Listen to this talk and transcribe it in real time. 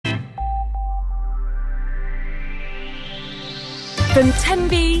From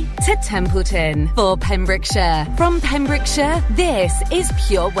Tenby to Templeton for Pembrokeshire. From Pembrokeshire, this is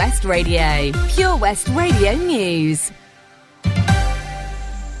Pure West Radio. Pure West Radio News.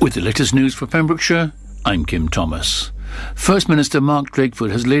 With the latest news for Pembrokeshire, I'm Kim Thomas. First Minister Mark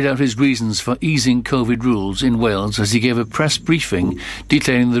Drakeford has laid out his reasons for easing COVID rules in Wales as he gave a press briefing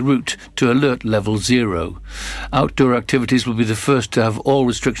detailing the route to alert level 0. Outdoor activities will be the first to have all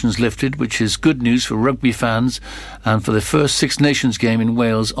restrictions lifted, which is good news for rugby fans and for the first Six Nations game in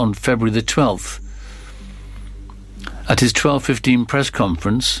Wales on February the 12th. At his 12:15 press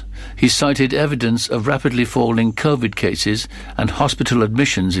conference, he cited evidence of rapidly falling COVID cases and hospital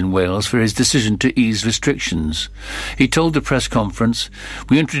admissions in Wales for his decision to ease restrictions. He told the press conference,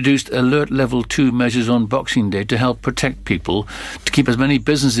 "We introduced alert level 2 measures on Boxing Day to help protect people, to keep as many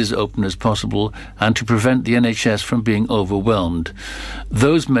businesses open as possible and to prevent the NHS from being overwhelmed.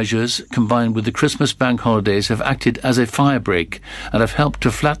 Those measures, combined with the Christmas bank holidays, have acted as a firebreak and have helped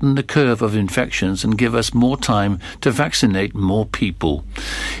to flatten the curve of infections and give us more time to vaccinate more people."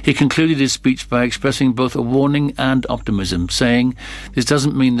 He concluded his speech by expressing both a warning and optimism, saying, "This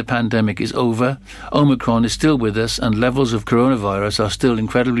doesn't mean the pandemic is over. Omicron is still with us and levels of coronavirus are still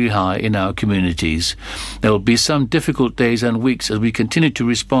incredibly high in our communities. There will be some difficult days and weeks as we continue to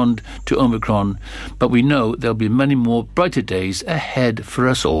respond to Omicron, but we know there will be many more brighter days ahead for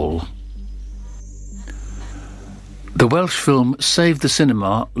us all." The Welsh film Save the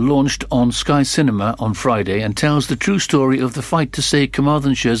Cinema launched on Sky Cinema on Friday and tells the true story of the fight to save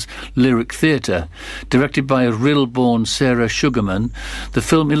Carmarthenshire's lyric theatre. Directed by a Rhyl-born Sarah Sugarman, the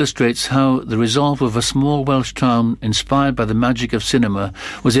film illustrates how the resolve of a small Welsh town inspired by the magic of cinema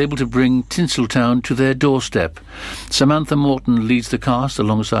was able to bring Tinseltown to their doorstep. Samantha Morton leads the cast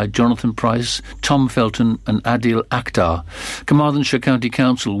alongside Jonathan Price, Tom Felton and Adil Akhtar. Carmarthenshire County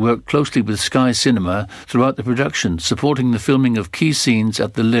Council worked closely with Sky Cinema throughout the production, supporting the filming of key scenes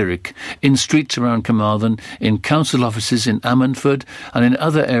at the Lyric, in streets around Carmarthen, in council offices in Ammanford and in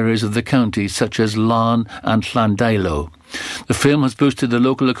other areas of the county such as Larne and Llandeilo. The film has boosted the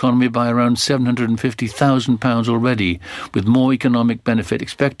local economy by around £750,000 already, with more economic benefit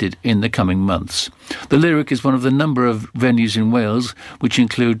expected in the coming months. The Lyric is one of the number of venues in Wales, which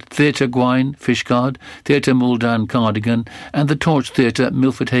include Theatr Gwaun, Fishguard, Theatr Mouldan, Cardigan and the Torch Theatre,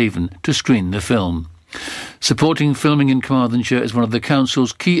 Milford Haven, to screen the film. Supporting filming in Carmarthenshire is one of the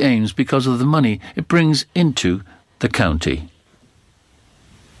council's key aims because of the money it brings into the county.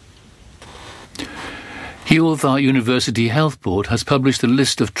 Hywel University Health Board has published a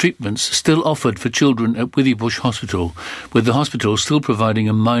list of treatments still offered for children at Withybush Hospital, with the hospital still providing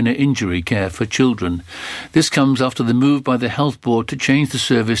a minor injury care for children. This comes after the move by the Health Board to change the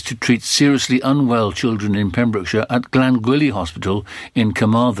service to treat seriously unwell children in Pembrokeshire at Glangwili Hospital in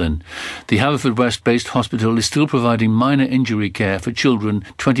Carmarthen. The Haverfordwest-based hospital is still providing minor injury care for children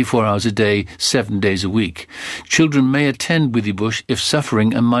 24 hours a day, 7 days a week. Children may attend Withybush if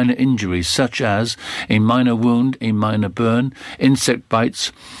suffering a minor injury, such as a minor wound, a minor burn, insect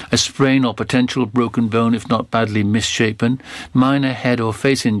bites, a sprain or potential broken bone if not badly misshapen, minor head or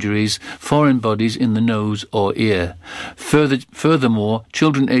face injuries, foreign bodies in the nose or ear. Furthermore,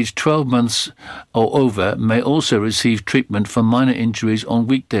 children aged 12 months or over may also receive treatment for minor injuries on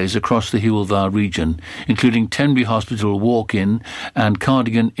weekdays across the Hywel region, including Tenby Hospital Walk-In and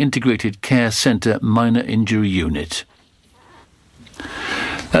Cardigan Integrated Care Centre Minor Injury Unit.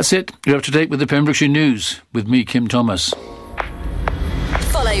 That's it. You're up to date with the Pembrokeshire News with me, Kim Thomas.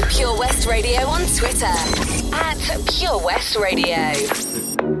 Follow Pure West Radio on Twitter at Pure West Radio.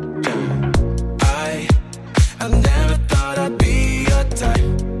 I never thought I'd be your type.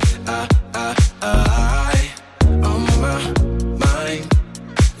 On my mind,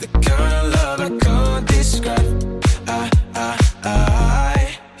 the kind of love I can't describe.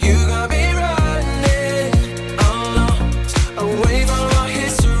 You got me running, away from our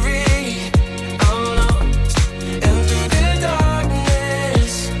history, and through the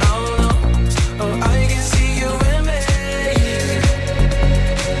darkness, I can see you in me.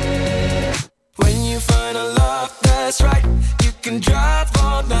 When you find a love that's right, you can drive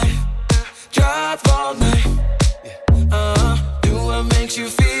all night, do what makes you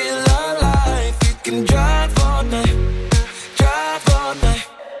feel alive. You can drive all night,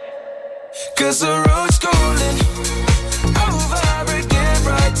 'cause the road's calling over again,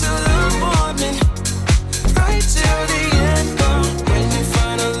 right till the morning, right till the end. When you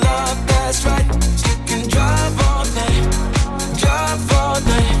find a love that's right, you can drive all night,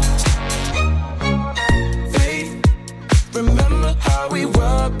 Faith, remember how we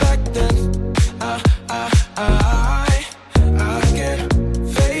were back then. I can't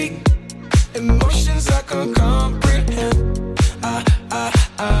fake emotions I can't comprehend.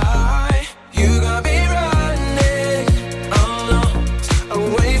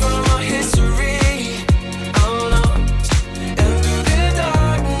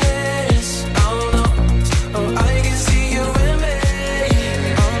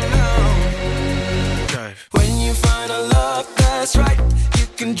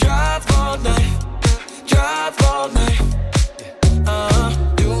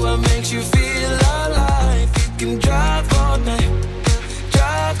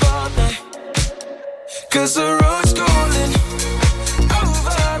 'cause the road's calling.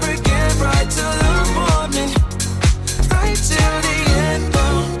 Over again, right till the morning, right till the end.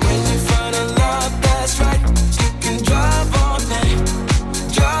 Now, when you find a love that's right, you can drive all night,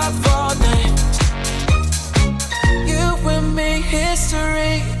 drive all night. You and me,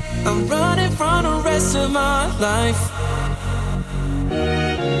 history. I'm running from the rest of my life.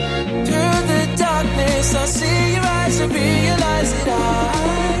 Through the darkness, I see your eyes and realize that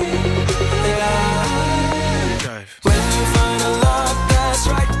when you find a love that's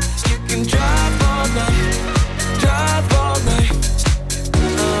right, you can drive all night, drive all night.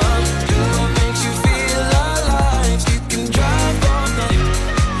 Do what makes you feel alive. You can drive all night,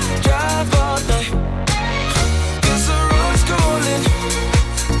 drive all night. 'Cause the road's calling.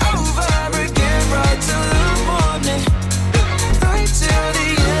 Over again, right till the morning, right till the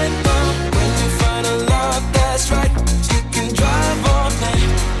end. Now, when you find a love that's right, you can drive all night,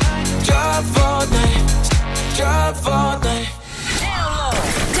 drive all night, drive all night.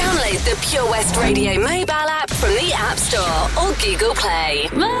 Download the Pure West Radio mobile app from the App Store or Google Play.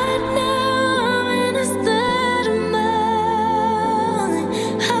 Right now, in a state of mind,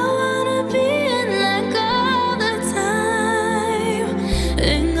 I wanna be in like all the time.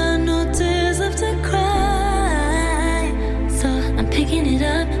 Ain't got no tears left to cry. So I'm picking it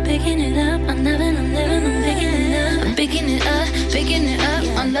up, picking it up. I'm living, I'm living, I'm picking it up. I'm picking it up, picking it up.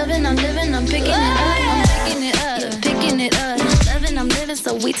 I'm loving, I'm living, I'm picking it up. I'm picking it up, picking it up. Loving, I'm living,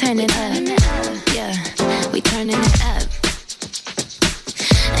 so we turn it up. Yeah, we turning it up.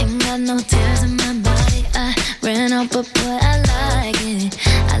 Ain't got no tears in my body. I ran out, but boy, I like it.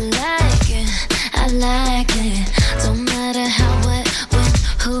 I like it, I like it. Don't matter how, what, when,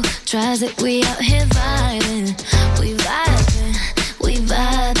 who tries it. We out here vibing. We vibing, we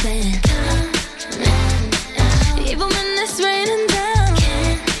vibing. Even when it's raining down,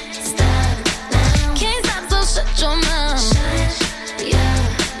 can't stop now. Can't stop, so shut your mouth. Yeah.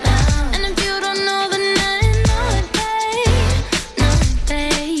 And if you don't know, then I know it, babe. Know it,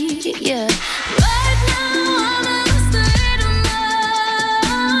 babe. Yeah. Right now, I'm in a state of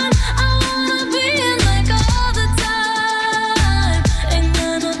mind. I wanna be in like all the time. Ain't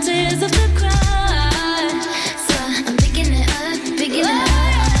got no tears left to cry. So I'm picking it up, picking it up.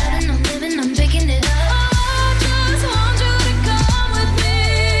 I'm living, I'm picking it up. I just want you to come with me.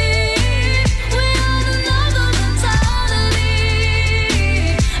 We on another mentality.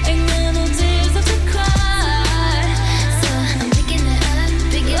 Ain't got no tears left to cry. So I'm picking it up,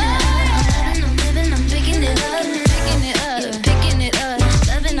 picking it up. I'm living, I'm picking it up, picking it up, picking it up.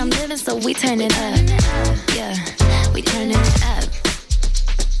 Loving, I'm living, so we turn it up. Yeah, we turning it up.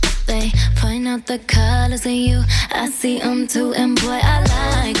 They point out the colors in you. I see them too, and boy, I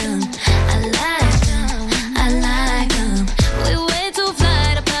like them. I like them. I like them. We way too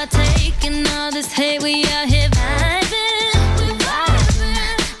fly to partake in all this hate. We out here vibing. We vibing.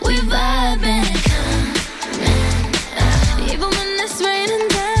 We vibing. Even when it's raining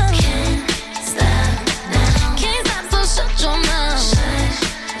down, can't stop now. Can't stop, so shut your mouth.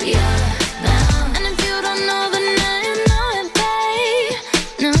 Yeah. And if you don't know, then I know it, babe.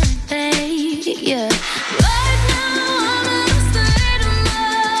 Know it, babe. Yeah. Right now, I'm in a state of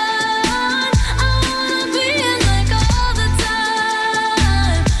mind. I wanna be in like all the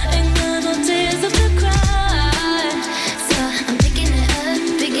time. Ain't got no tears left to cry. So I'm picking it up,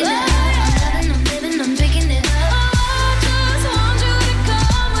 picking it up. I'm living, I'm picking it up. I just want you to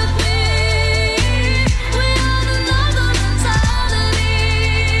come with me. We on another mentality.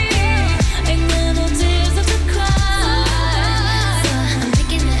 Ain't got no tears left to cry. So I'm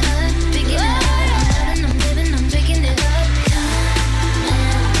picking it up, picking it up. I'm living, I'm picking it up.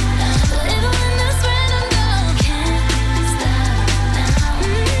 Even when it's raining down, can't stop now.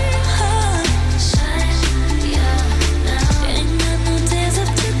 Shine, yeah, now. Ain't got no tears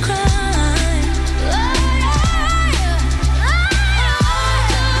left to cry. I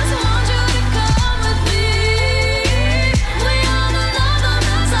just want you to come with me. We on another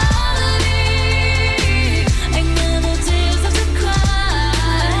mentality. Ain't got no tears left to cry.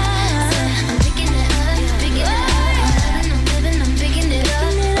 I'm picking it up, picking it up. I'm living, I'm picking it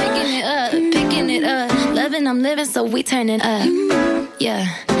up, picking it up, picking it up. Loving, I'm living, so we turn it up. Yeah,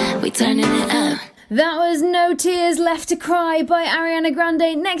 we turning it up. That was No Tears Left to Cry by Ariana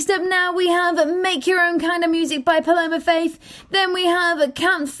Grande. Next up now we have Make Your Own Kind of Music by Paloma Faith. Then we have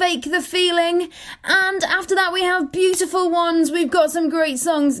Can't Fake the Feeling. And after that we have Beautiful Ones. We've got some great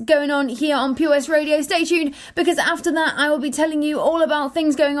songs going on here on Pure West Radio. Stay tuned, because after that I will be telling you all about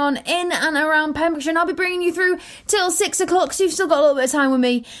things going on in and around Pembrokeshire. And I'll be bringing you through till 6 o'clock, so you've still got a little bit of time with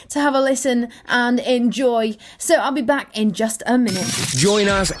me to have a listen and enjoy. So I'll be back in just a minute. Join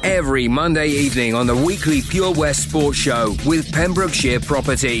us every Monday evening on on the weekly Pure West Sports Show with Pembrokeshire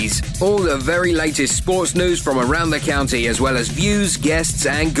Properties. All the very latest sports news from around the county, as well as views, guests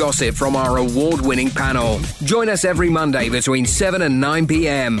and gossip from our award-winning panel. Join us every Monday between 7 and 9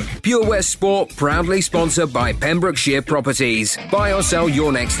 p.m. Pure West Sport, proudly sponsored by Pembrokeshire Properties. Buy or sell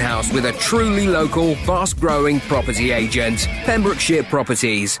your next house with a truly local, fast-growing property agent. Pembrokeshire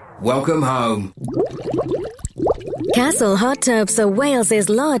Properties. Welcome home. Castle Hot Tubs are Wales's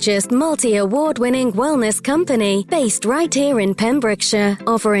largest multi-award-winning wellness company, based right here in Pembrokeshire,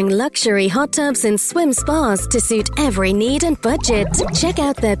 offering luxury hot tubs and swim spas to suit every need and budget. Check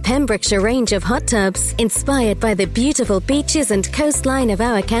out their Pembrokeshire range of hot tubs, inspired by the beautiful beaches and coastline of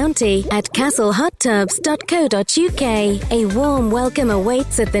our county, at castlehottubs.co.uk. A warm welcome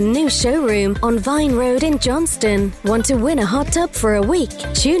awaits at the new showroom on Vine Road in Johnston. Want to win a hot tub for a week?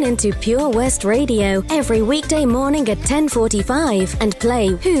 Tune into Pure West Radio every weekday morning at 10:45 and play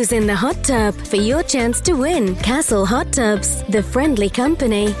Who's in the Hot Tub for your chance to win. Castle Hot Tubs, the friendly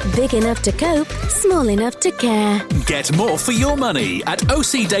company, big enough to cope, small enough to care. Get more for your money at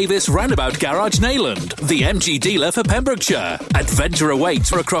OC Davis Roundabout Garage Neyland, the MG dealer for Pembrokeshire. Adventure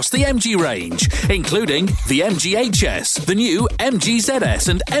awaits across the MG range, including the MG HS, the new MG ZS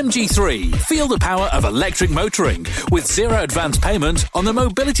and MG3. Feel the power of electric motoring with zero advance payment on the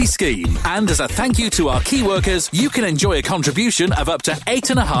mobility scheme. And as a thank you to our key workers, you can enjoy a contribution of up to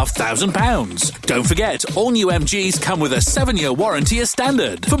 £8,500. Don't forget, all new MGs come with a 7-year warranty as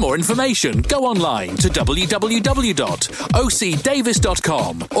standard. For more information, go online to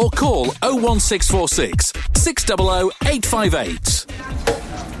www.ocdavis.com or call 01646 600 858.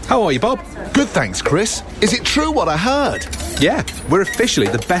 How are you, Bob? Good, thanks, Chris. Is it true what I heard? Yeah, we're officially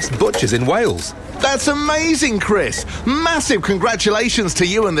the best butchers in Wales. That's amazing, Chris. Massive congratulations to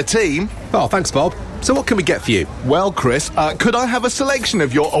you and the team. Oh, thanks, Bob. So what can we get for you? Well, Chris, could I have a selection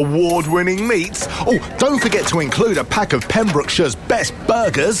of your award-winning meats? Oh, don't forget to include a pack of Pembrokeshire's best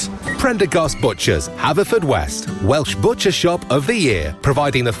burgers. Prendergast Butchers, Haverfordwest, Welsh Butcher Shop of the Year,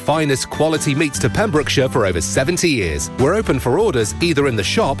 providing the finest quality meats to Pembrokeshire for over 70 years. We're open for orders either in the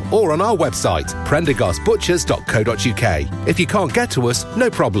shop or on our website, prendergastbutchers.co.uk. If you can't get to us,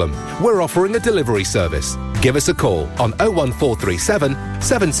 no problem. We're offering a delivery service. Give us a call on 01437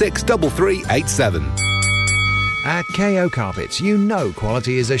 763387. At KO Carpets, you know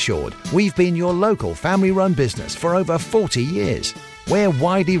quality is assured. We've been your local family-run business for over 40 years. We're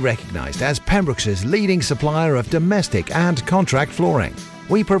widely recognised as Pembrokeshire's leading supplier of domestic and contract flooring.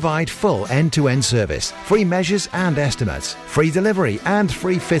 We provide full end-to-end service, free measures and estimates, free delivery and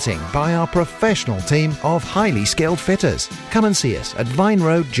free fitting by our professional team of highly skilled fitters. Come and see us at Vine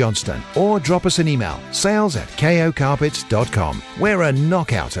Road, Johnston, or drop us an email, sales@kocarpets.com. We're a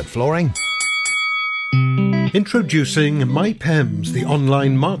knockout at flooring. Introducing My Pems, the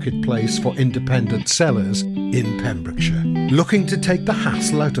online marketplace for independent sellers in Pembrokeshire. Looking to take the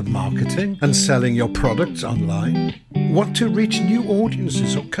hassle out of marketing and selling your products online? Want to reach new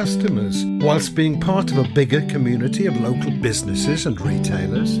audiences or customers whilst being part of a bigger community of local businesses and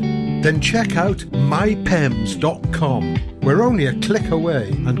retailers? Then check out mypems.com. We're only a click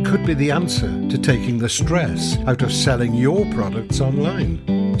away and could be the answer to taking the stress out of selling your products online.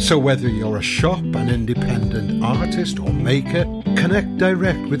 So whether you're a shop, an independent artist or maker, connect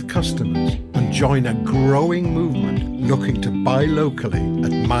direct with customers and join a growing movement looking to buy locally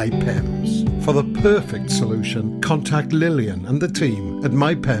at MyPems. For the perfect solution, contact Lillian and the team at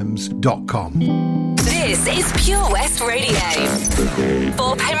mypems.com. This is Pure West Radio.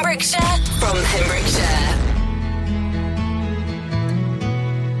 For Pembrokeshire, from Pembrokeshire.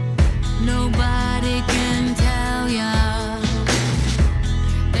 Nobody can tell ya.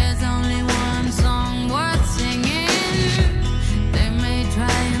 There's only one song worth singing. They may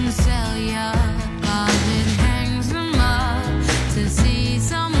try and sell ya, 'cause it hangs them up to see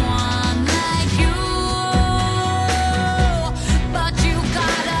someone like you. But you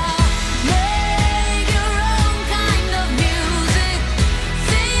gotta make your own kind of music,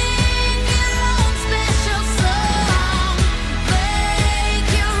 sing your own special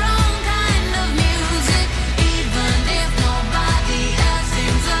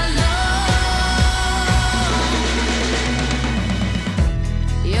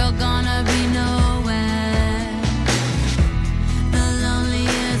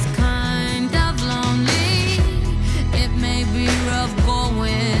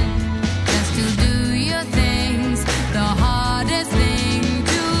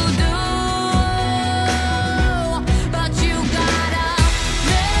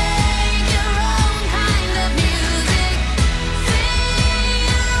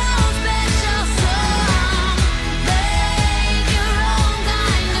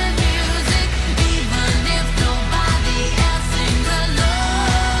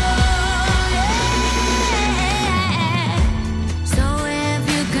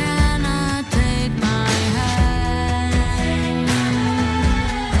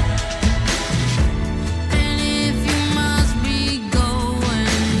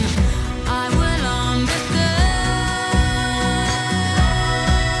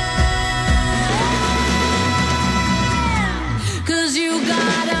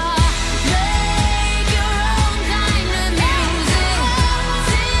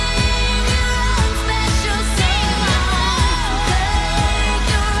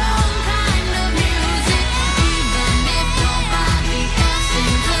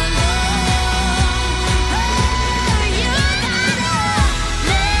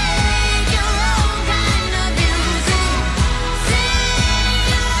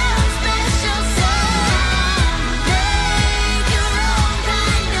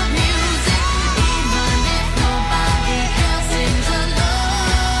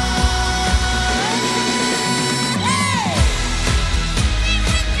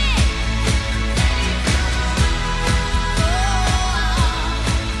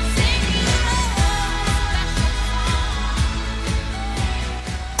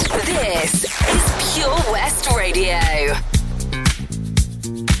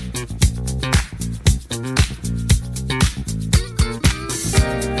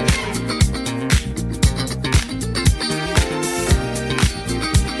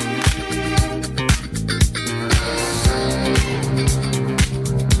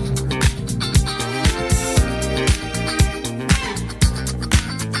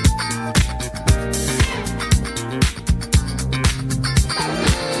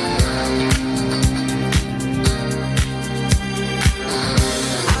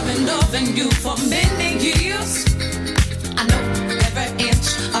loving you for many years. I know every inch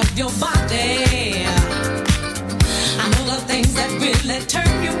of your body. I know the things that really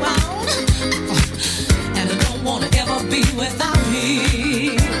turn you on, and I don't wanna ever be without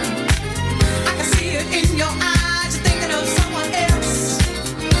me. I can see it in your eyes, you're thinking of someone else.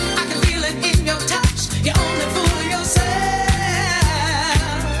 I can feel it in your touch, you're only fooling yourself.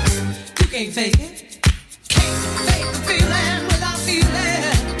 You can't fake it.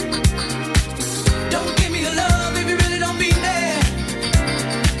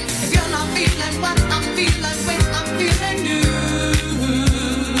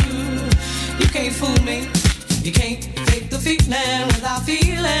 Fool me. You can't fake the feeling without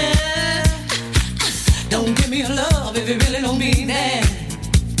feeling. Don't give me your love if you really don't mean it.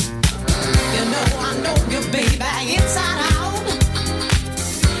 You know I know you, baby, inside out.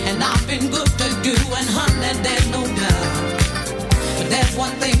 And I've been good to you, and honey, there's no doubt. But there's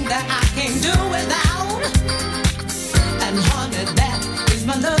one thing that I can't do without, and honey, that is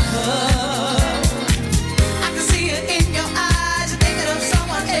my love. I can see it in your eyes, you're thinking of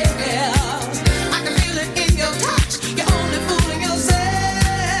someone else.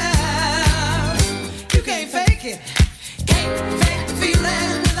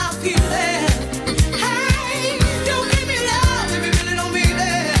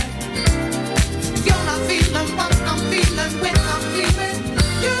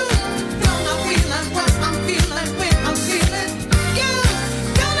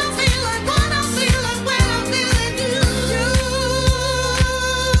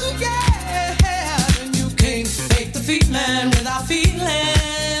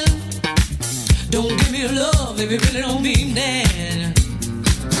 If you really don't mean that.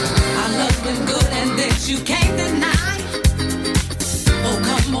 Our love's been good and this you can't deny. Oh,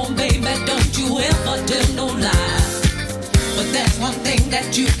 come on, baby, don't you ever tell no lie. But there's one thing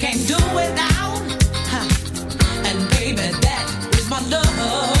that you can't do without, and baby, that is my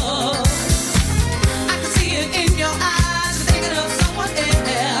love. I can see it in your eyes, you're thinking of someone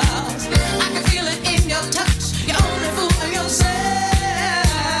else. I can feel it in your touch, you're only fooling yourself.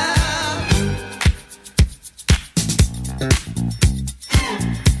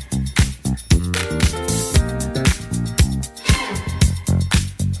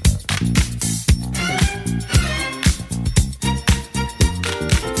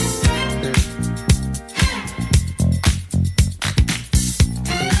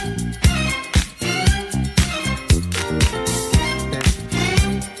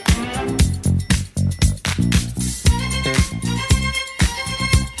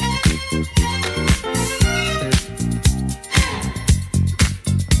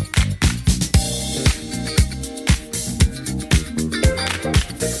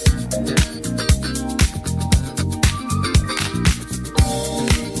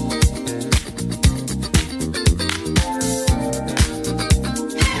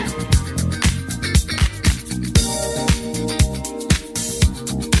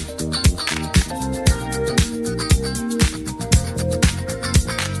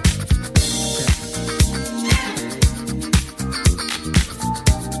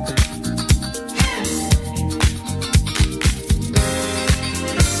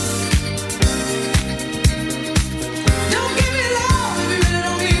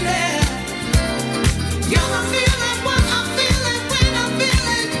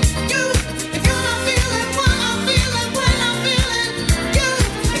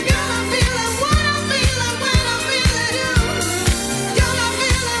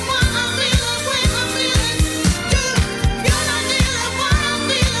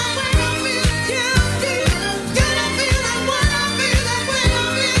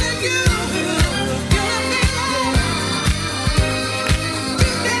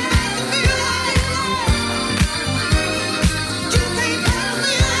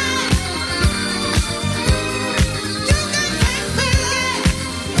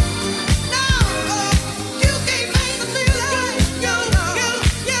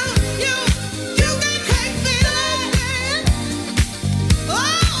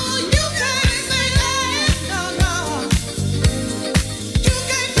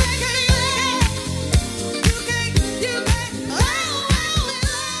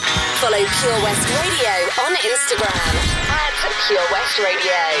 Follow Pure West Radio on Instagram at Pure West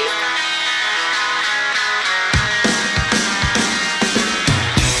Radio.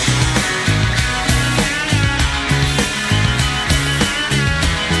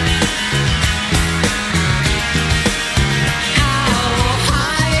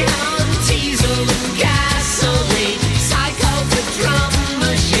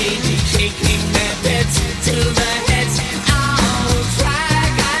 To the heads, I'll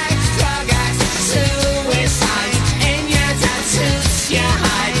drag extra.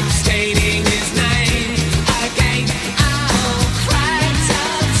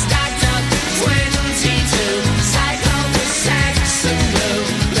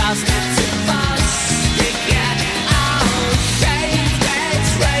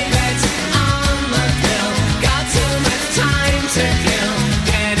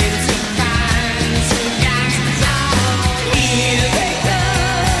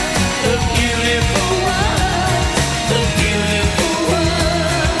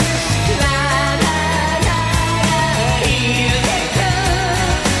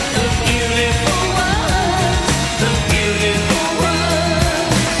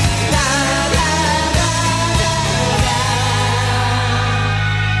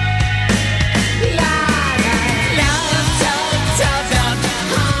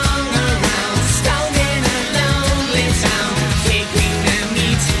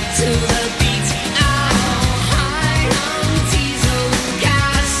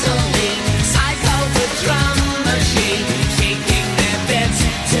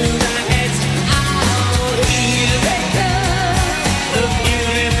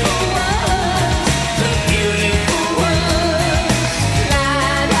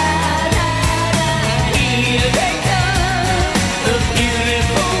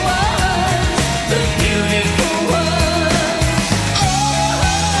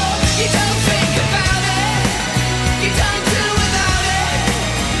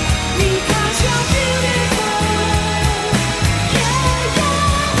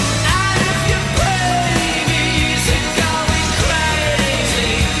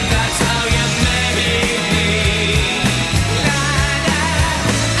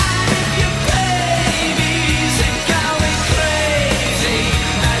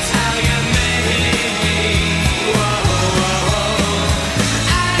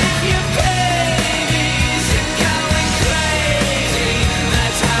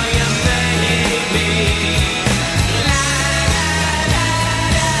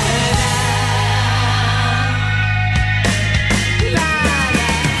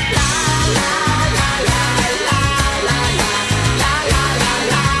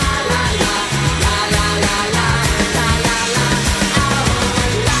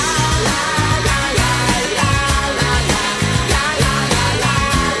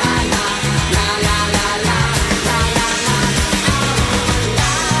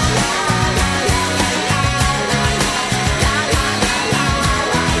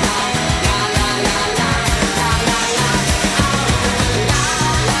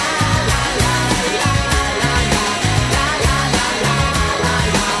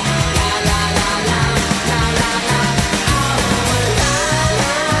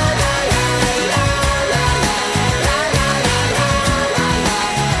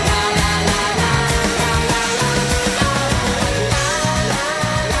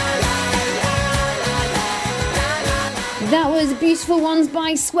 Beautiful Ones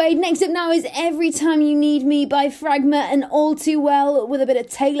by Suede. Next up now is Every Time You Need Me by Fragma and All Too Well with a bit of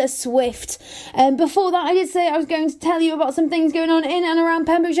Taylor Swift. Before that, I did say I was going to tell you about some things going on in and around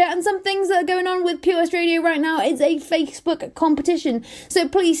Pembrokeshire and some things that are going on with Pure West Radio right now. It's a Facebook competition, so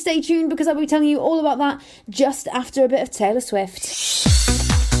please stay tuned because I'll be telling you all about that just after a bit of Taylor Swift.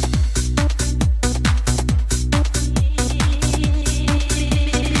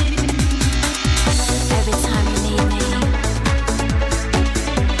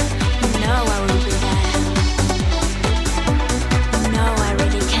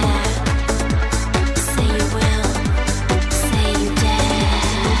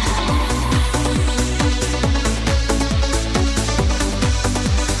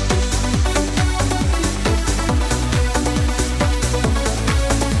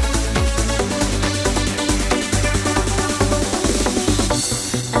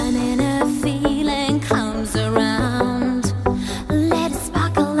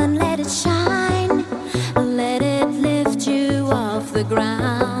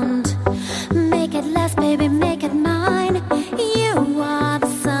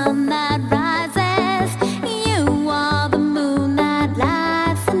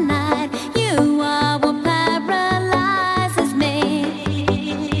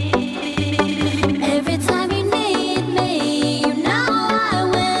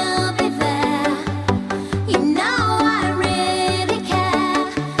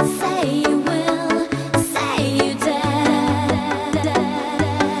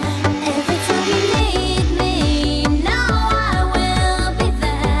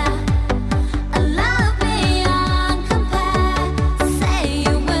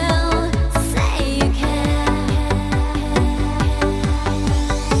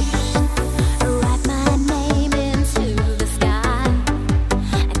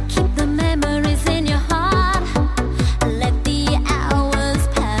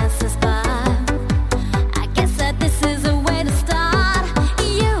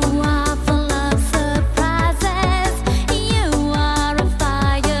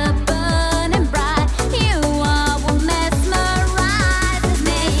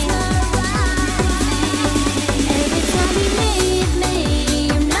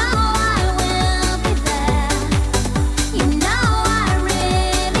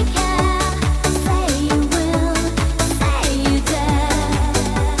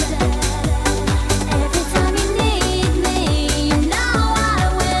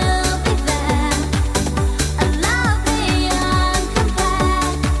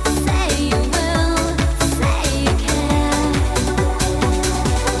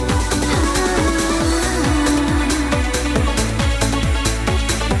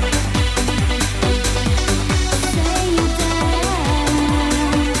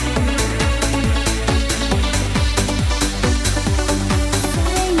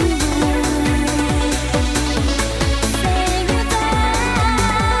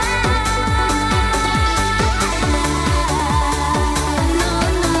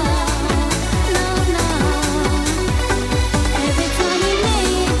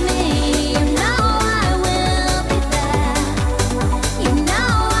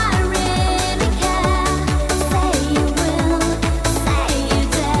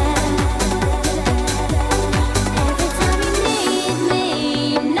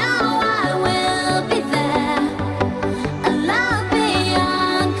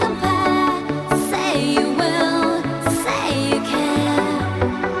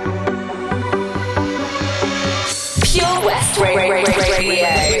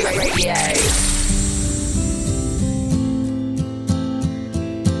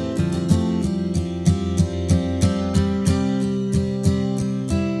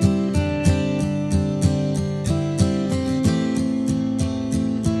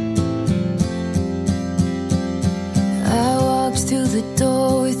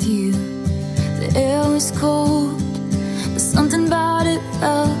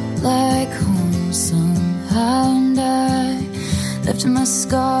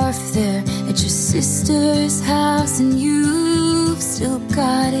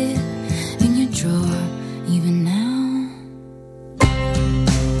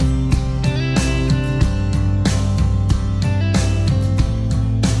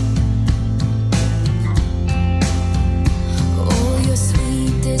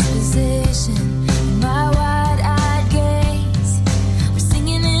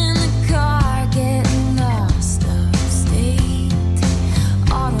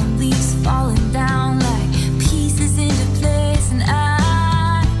 Falling down like pieces into place, and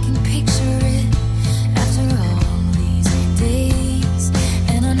I can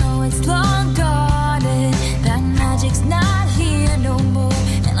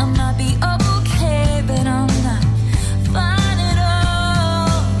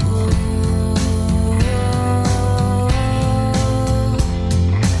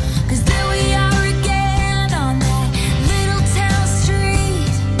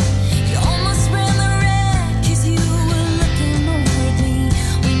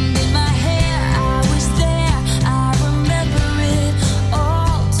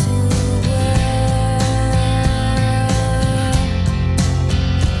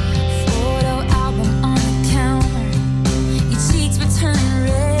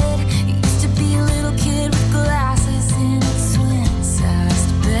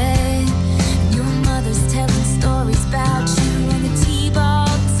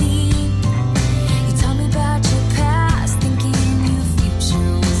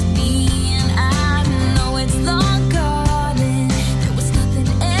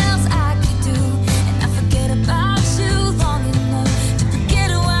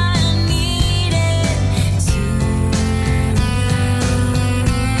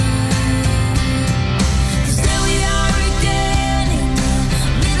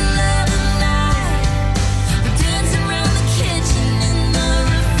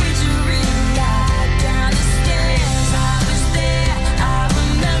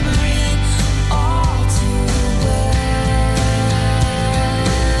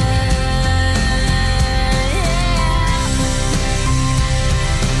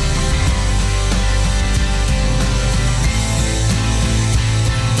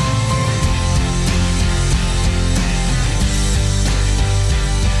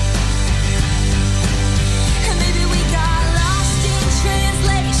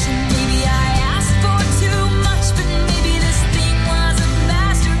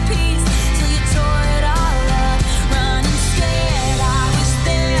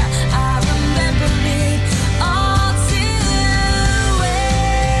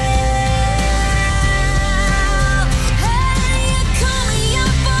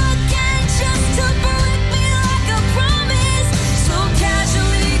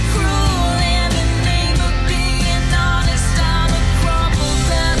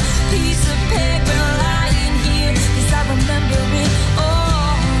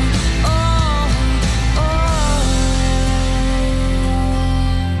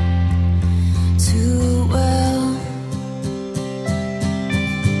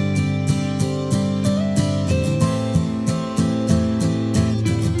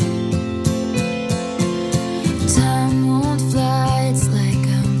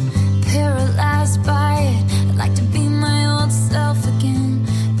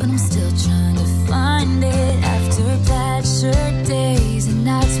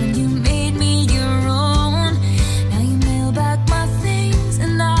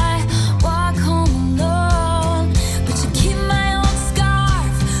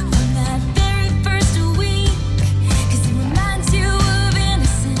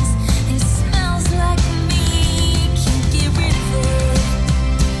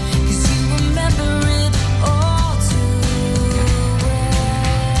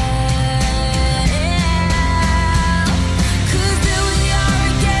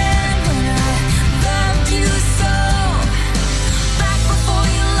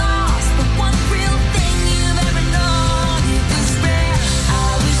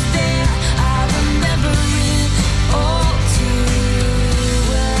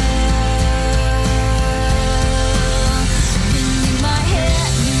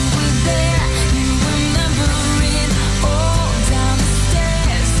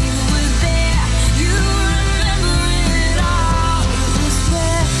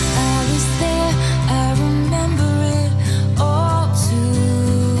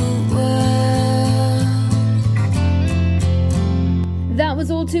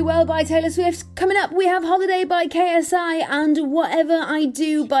Too Well by Taylor Swift. Coming up, we have Holiday by KSI and Whatever I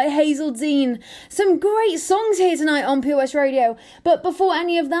Do by Hazel Dean. Some great songs here tonight on Pure West Radio. But before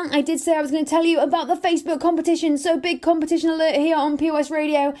any of that, I did say I was going to tell you about the Facebook competition. So big competition alert here on Pure West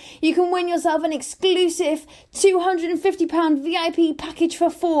Radio. You can win yourself an exclusive £250 VIP package for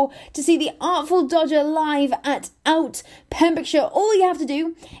 4 to see the Artful Dodger live at Out Pembrokeshire. All you have to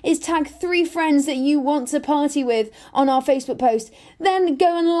do is tag 3 friends that you want to party with on our Facebook post. Then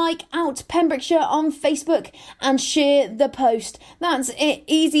go and like Out Pembrokeshire on Facebook and share the post. That's it,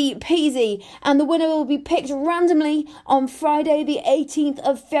 easy peasy. And the winner will be picked randomly on Friday the 18th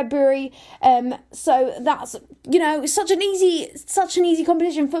of February. So that's, you know, such an easy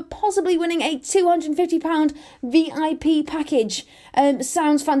competition for possibly winning a £250 VIP package.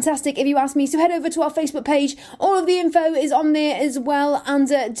 Sounds fantastic if you ask me. So head over to our Facebook page. All of the info is on there as well, and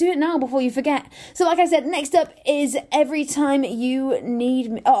do it now before you forget. So like I said, next up is Every Time You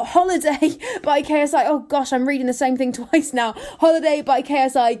Need Me. Oh, Holiday by KSI. Oh gosh, I'm reading the same thing twice now. Holiday by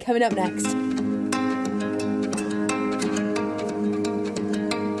KSI coming up next.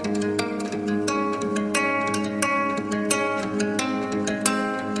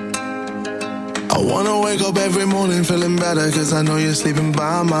 I wanna wake up every morning feeling better, cause I know you're sleeping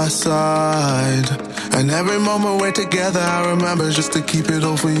by my side. And every moment we're together, I remember just to keep it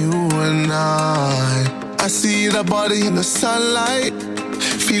all for you and I see that body in the sunlight,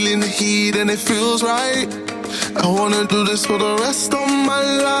 feeling the heat and it feels right. I wanna do this for the rest of my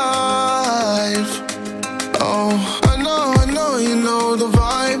life. Oh, I know, you know the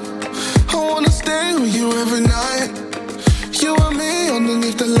vibe. I wanna stay with you every night. You and me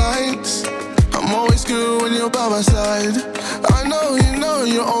underneath the lights. I'm always good when you're by my side. I know, you know,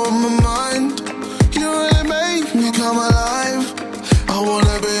 you're on my mind. You really make me come alive. I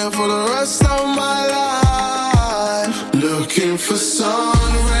wanna be here for the rest of my life. Looking for sun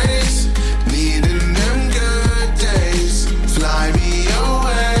rays, needing them good days. Fly me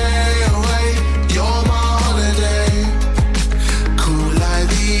away, away. You're my holiday. Cool like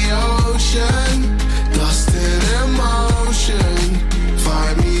the ocean, lost in emotion.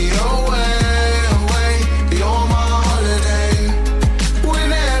 Find me away.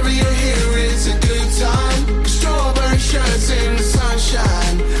 In the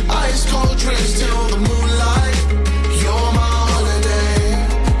sunshine, ice cold drinks till the moonlight. You're my holiday.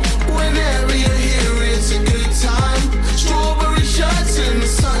 Whenever you're here, it's a good time. Strawberry shirts in the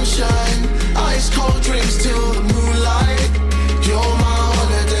sunshine, ice cold drinks till the moonlight. You're my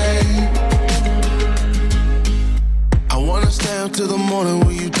holiday. I wanna stay up till the morning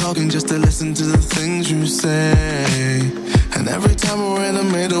with you talking, just to listen to the things you say. And every time we're in the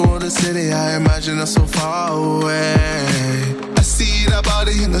middle of the city, I imagine us so far away. I see that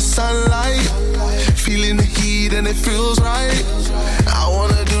body in the sunlight, feeling the heat and it feels right. I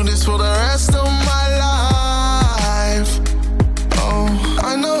wanna do this for the rest of my life. Oh,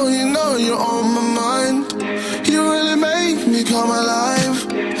 I know, you know, you're on my mind. You really make me come alive.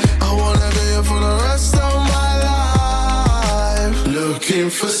 I wanna be here for the rest of my life. Looking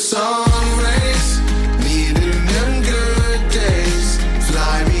for sun rays, needing them good days.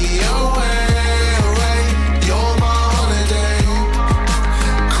 Fly me away, away. You're my holiday.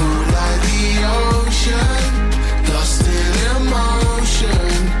 Cool like the ocean, lost in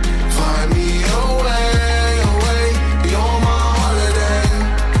emotion. Find me away, away. You're my holiday.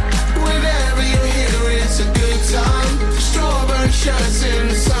 Whenever you're here, it's a good time. Strawberry shirts in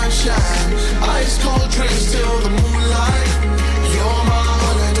the sunshine, ice cold drinks till the moonlight. You're my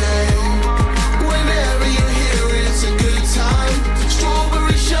holiday. Whenever you're here, it's a good time.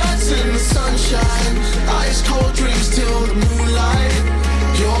 Strawberry shirts in the sunshine, ice cold drinks till the moonlight.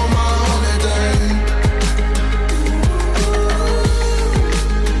 You're my holiday.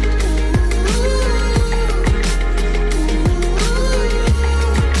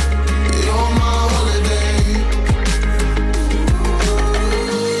 You're my holiday.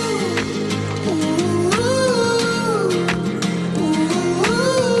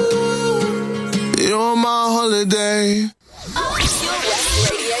 You're my holiday.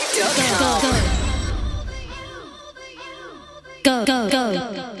 Go, go, go.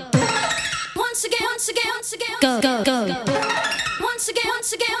 Once again, once again, once again, go, go, go. Once again,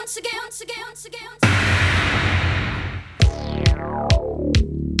 once again, once again, once again, once again.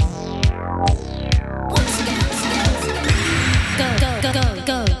 Once again, once again, once again. Go, go, go, go,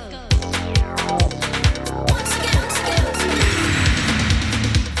 go. Once again, once again, once again.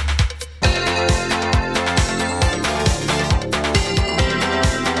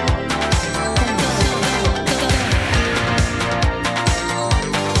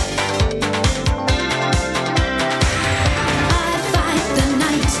 I fight the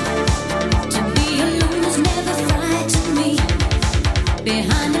night.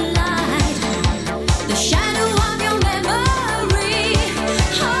 shining light, the shadow of your memory.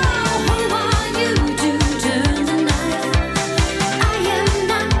 Oh, who are you to turn the knife? I am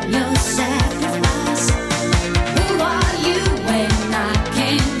not your sacrifice. Who are you when I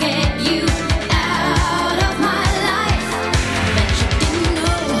can't get you out of my life? Bet you didn't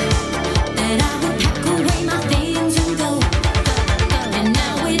know that I would pack away my things and go. And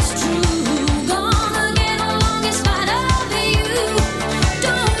now it's true, gonna get along in spite of you.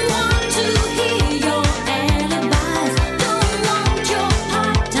 Don't want to hear your alibis, don't want your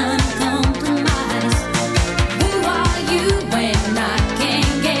part-time compromise. Who are you when I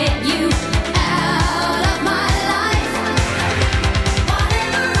can't get you out of my life?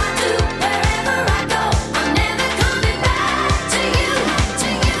 Whatever I do, wherever I go, I'm never coming back to you.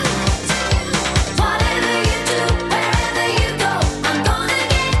 Whatever you do, wherever you go, I'm gonna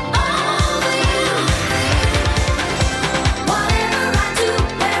get over you. Whatever I do,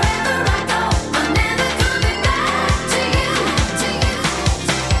 wherever I go, I'm never coming back to you.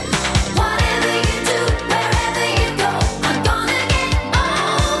 Whatever you do, wherever you go, I'm gonna get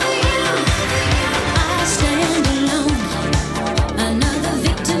over you. I stand alone, another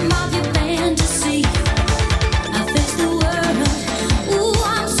victim of your fantasy. I face the world, ooh,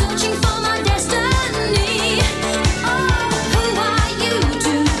 I'm searching for my destiny. Oh, who are you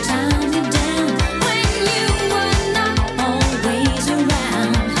to tie me down when you were not always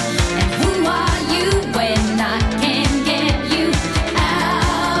around? And who are you when I can't get you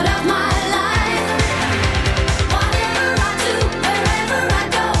out of my life? Whatever I do, wherever I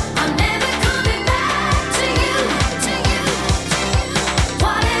go, I'm never coming back to you.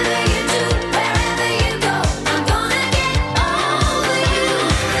 Whatever you do, wherever you go, I'm gonna get over you.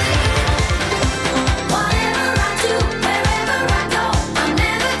 Whatever I do, wherever I go, I'm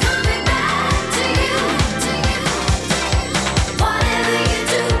never coming back to you. Whatever you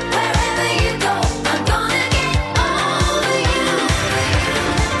do, wherever you go, I'm gonna get over you.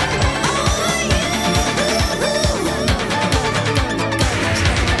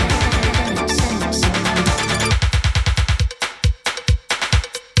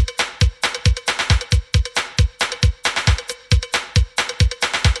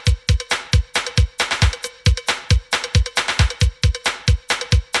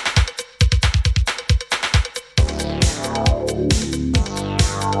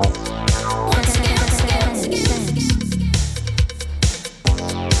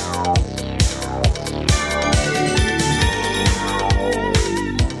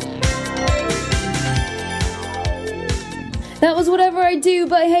 That was Whatever I Do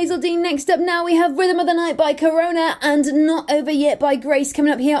by Hazel Dean. Next up now we have Rhythm of the Night by Corona and Not Over Yet by Grace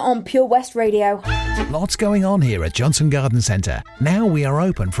coming up here on Pure West Radio. Lots going on here at Johnson Garden Centre. Now we are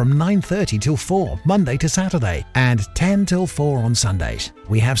open from 9:30 till 4, Monday to Saturday, and 10 till 4 on Sundays.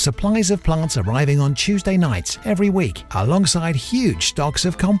 We have supplies of plants arriving on Tuesday nights every week, alongside huge stocks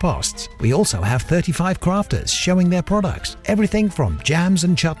of composts. We also have 35 crafters showing their products, everything from jams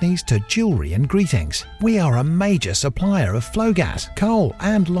and chutneys to jewellery and greetings. We are a major supplier of flow gas, coal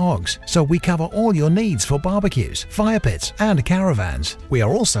and logs, so we cover all your needs for barbecues, fire pits and caravans. We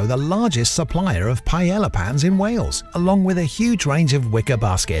are also the largest supplier of paella pans in Wales, along with a huge range of wicker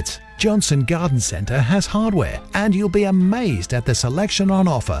baskets. Johnson Garden Centre has hardware, and you'll be amazed at the selection on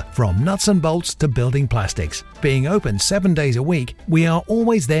offer, from nuts and bolts to building plastics. Being open 7 days a week, we are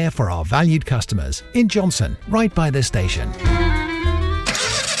always there for our valued customers. In Johnson, right by the station.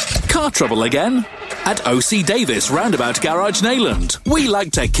 Car trouble again? At OC Davis Roundabout Garage Neyland, we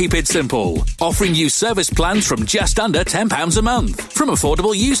like to keep it simple, offering you service plans from just under £10 a month. From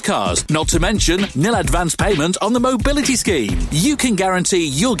affordable used cars, not to mention nil advance payment on the mobility scheme. You can guarantee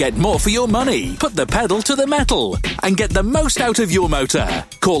you'll get more for your money. Put the pedal to the metal and get the most out of your motor.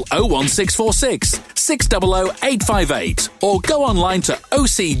 Call 01646 600 858 or go online to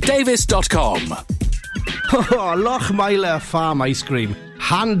ocdavis.com. Oh, Lochmeyler Farm Ice Cream.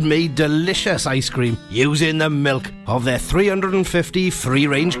 Handmade delicious ice cream using the milk of their 350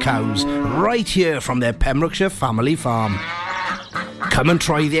 free-range cows right here from their Pembrokeshire family farm. Come and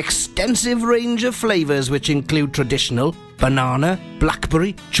try the extensive range of flavours which include traditional, banana,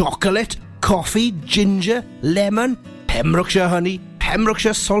 blackberry, chocolate, coffee, ginger, lemon, Pembrokeshire honey,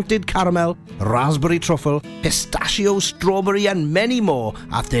 Pembrokeshire salted caramel, raspberry truffle, pistachio, strawberry and many more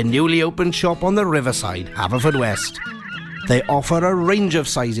at their newly opened shop on the Riverside, Haverfordwest. They offer a range of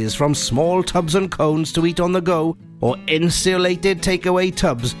sizes from small tubs and cones to eat on the go or insulated takeaway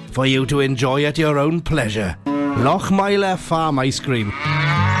tubs for you to enjoy at your own pleasure. Lochmeyler Farm Ice Cream.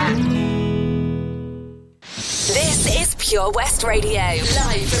 This is Pure West Radio,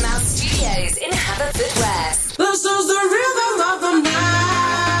 live from our studios in Haverfordwest. This is the rhythm of the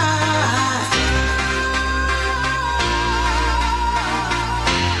night.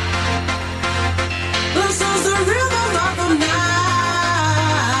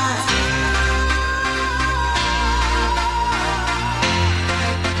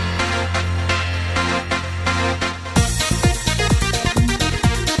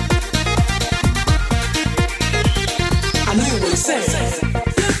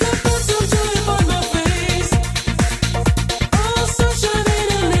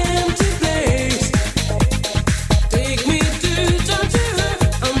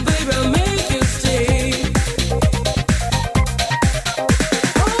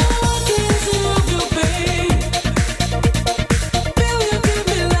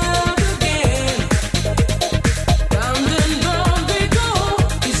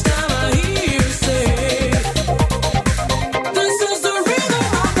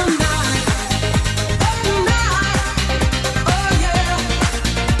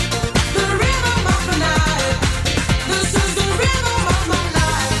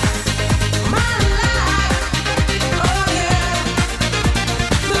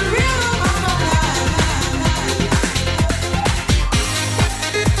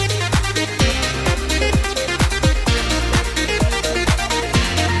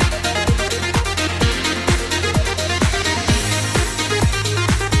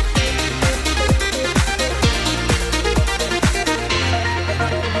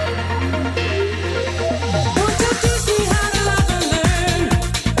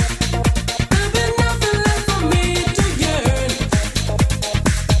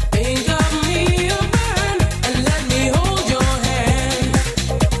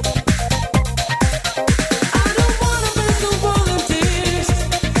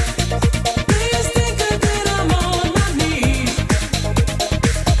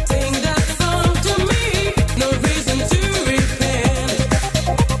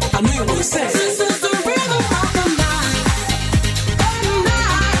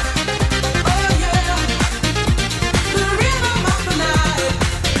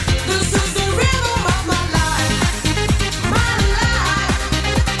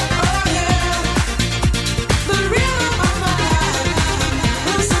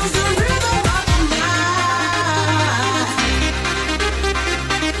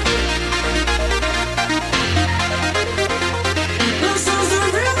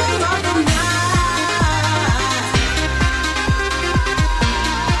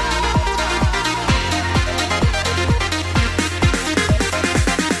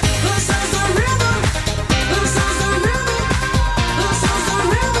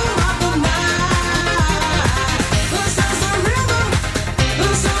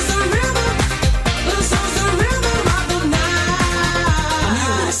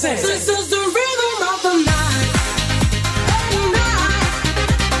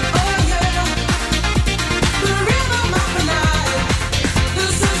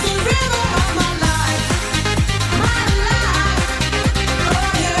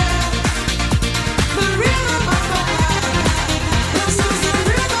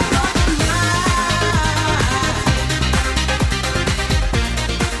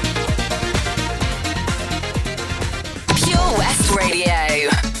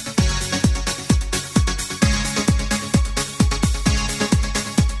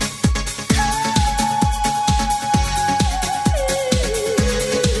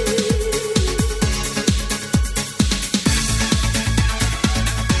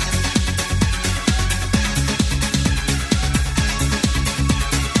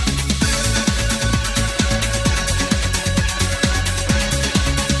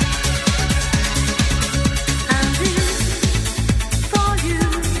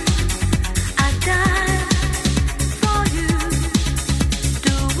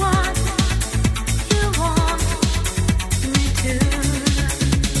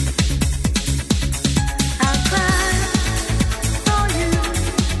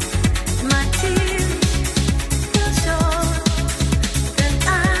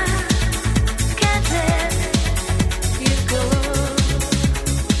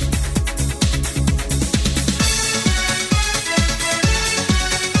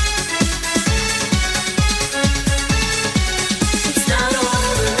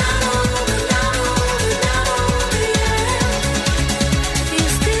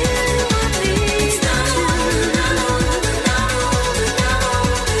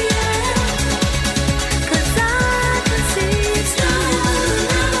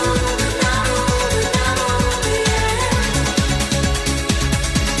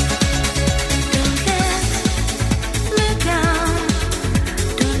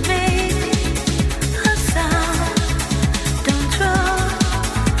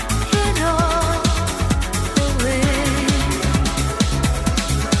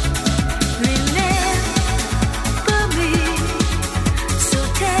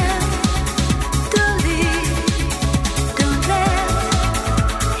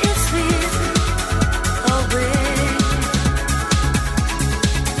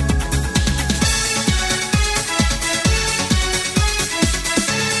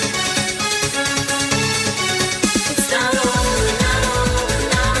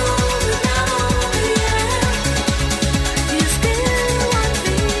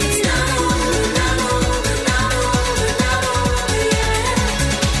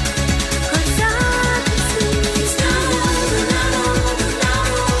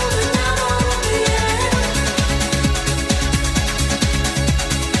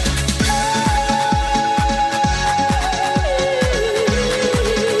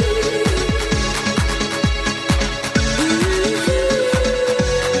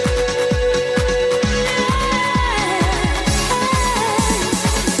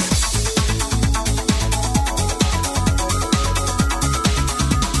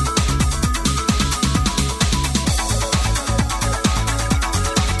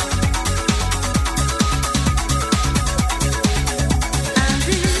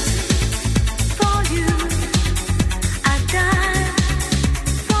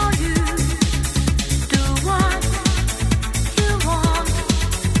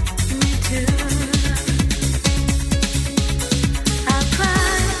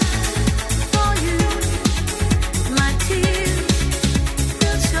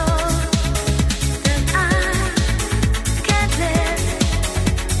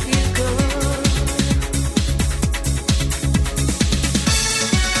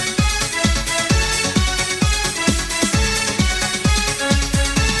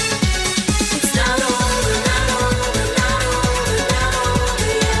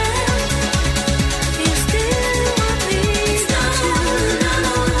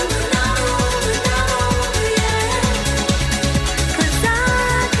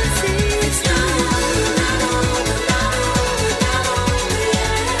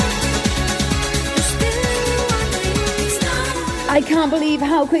 I can't believe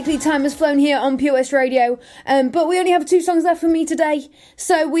how quickly time has flown here on Pure West Radio, but we only have 2 songs left for me today.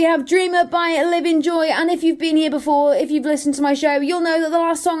 So we have Dreamer by Live in Joy, and if you've been here before, if you've listened to my show, you'll know that the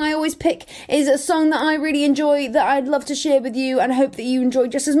last song I always pick is a song that I really enjoy, that I'd love to share with you, and I hope that you enjoy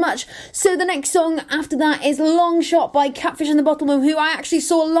just as much. So the next song after that is Long Shot by Catfish and the Bottlemen, who I actually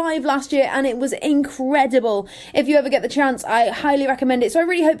saw live last year, and it was incredible. If you ever get the chance, I highly recommend it. So I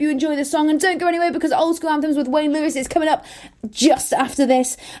really hope you enjoy this song, and don't go anywhere, because Old School Anthems with Wayne Lewis is coming up just after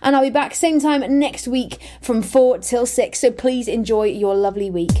this, and I'll be back same time next week from 4 till 6, so please enjoy your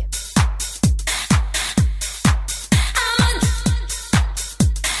lovely week.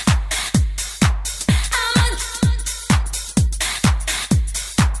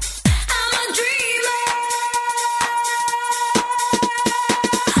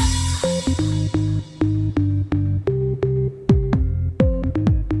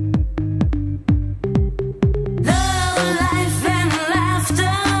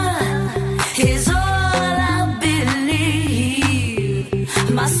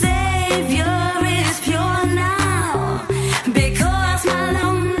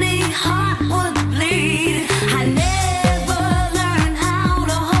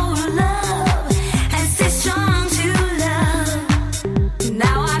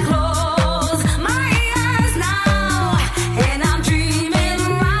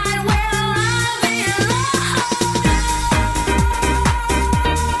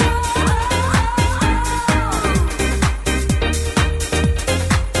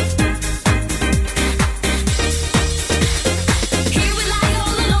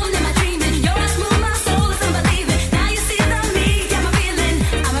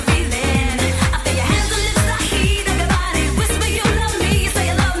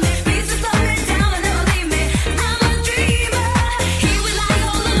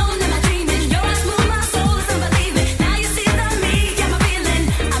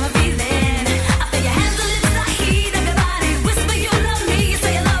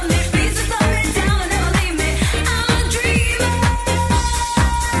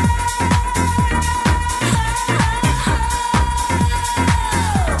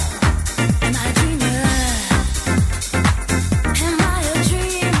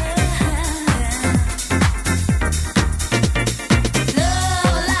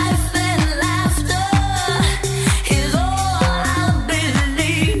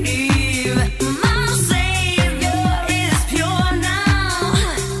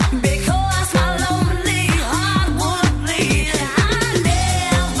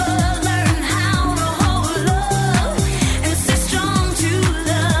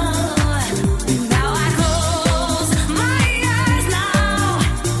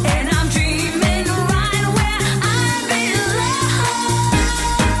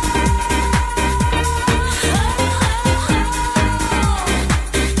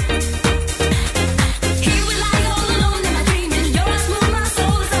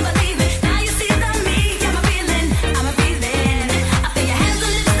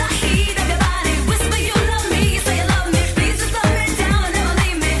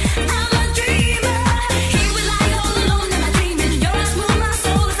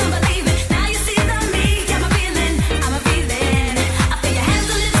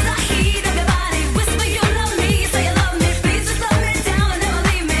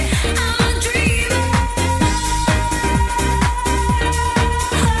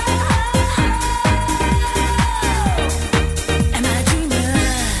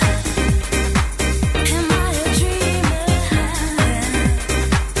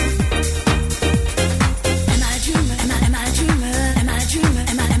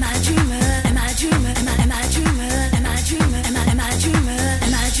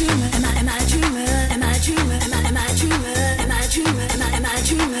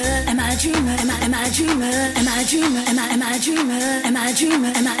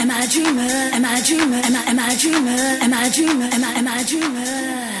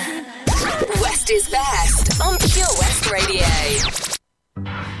 West is best on Pure West Radio.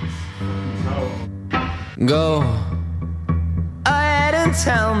 Go ahead and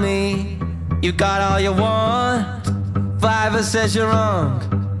tell me you got all you want. Fiverr says you're wrong,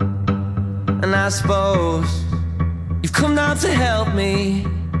 and I suppose you've come down to help me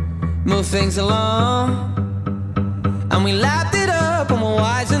move things along. And we lapped it up and we're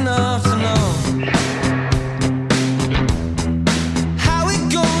wise enough to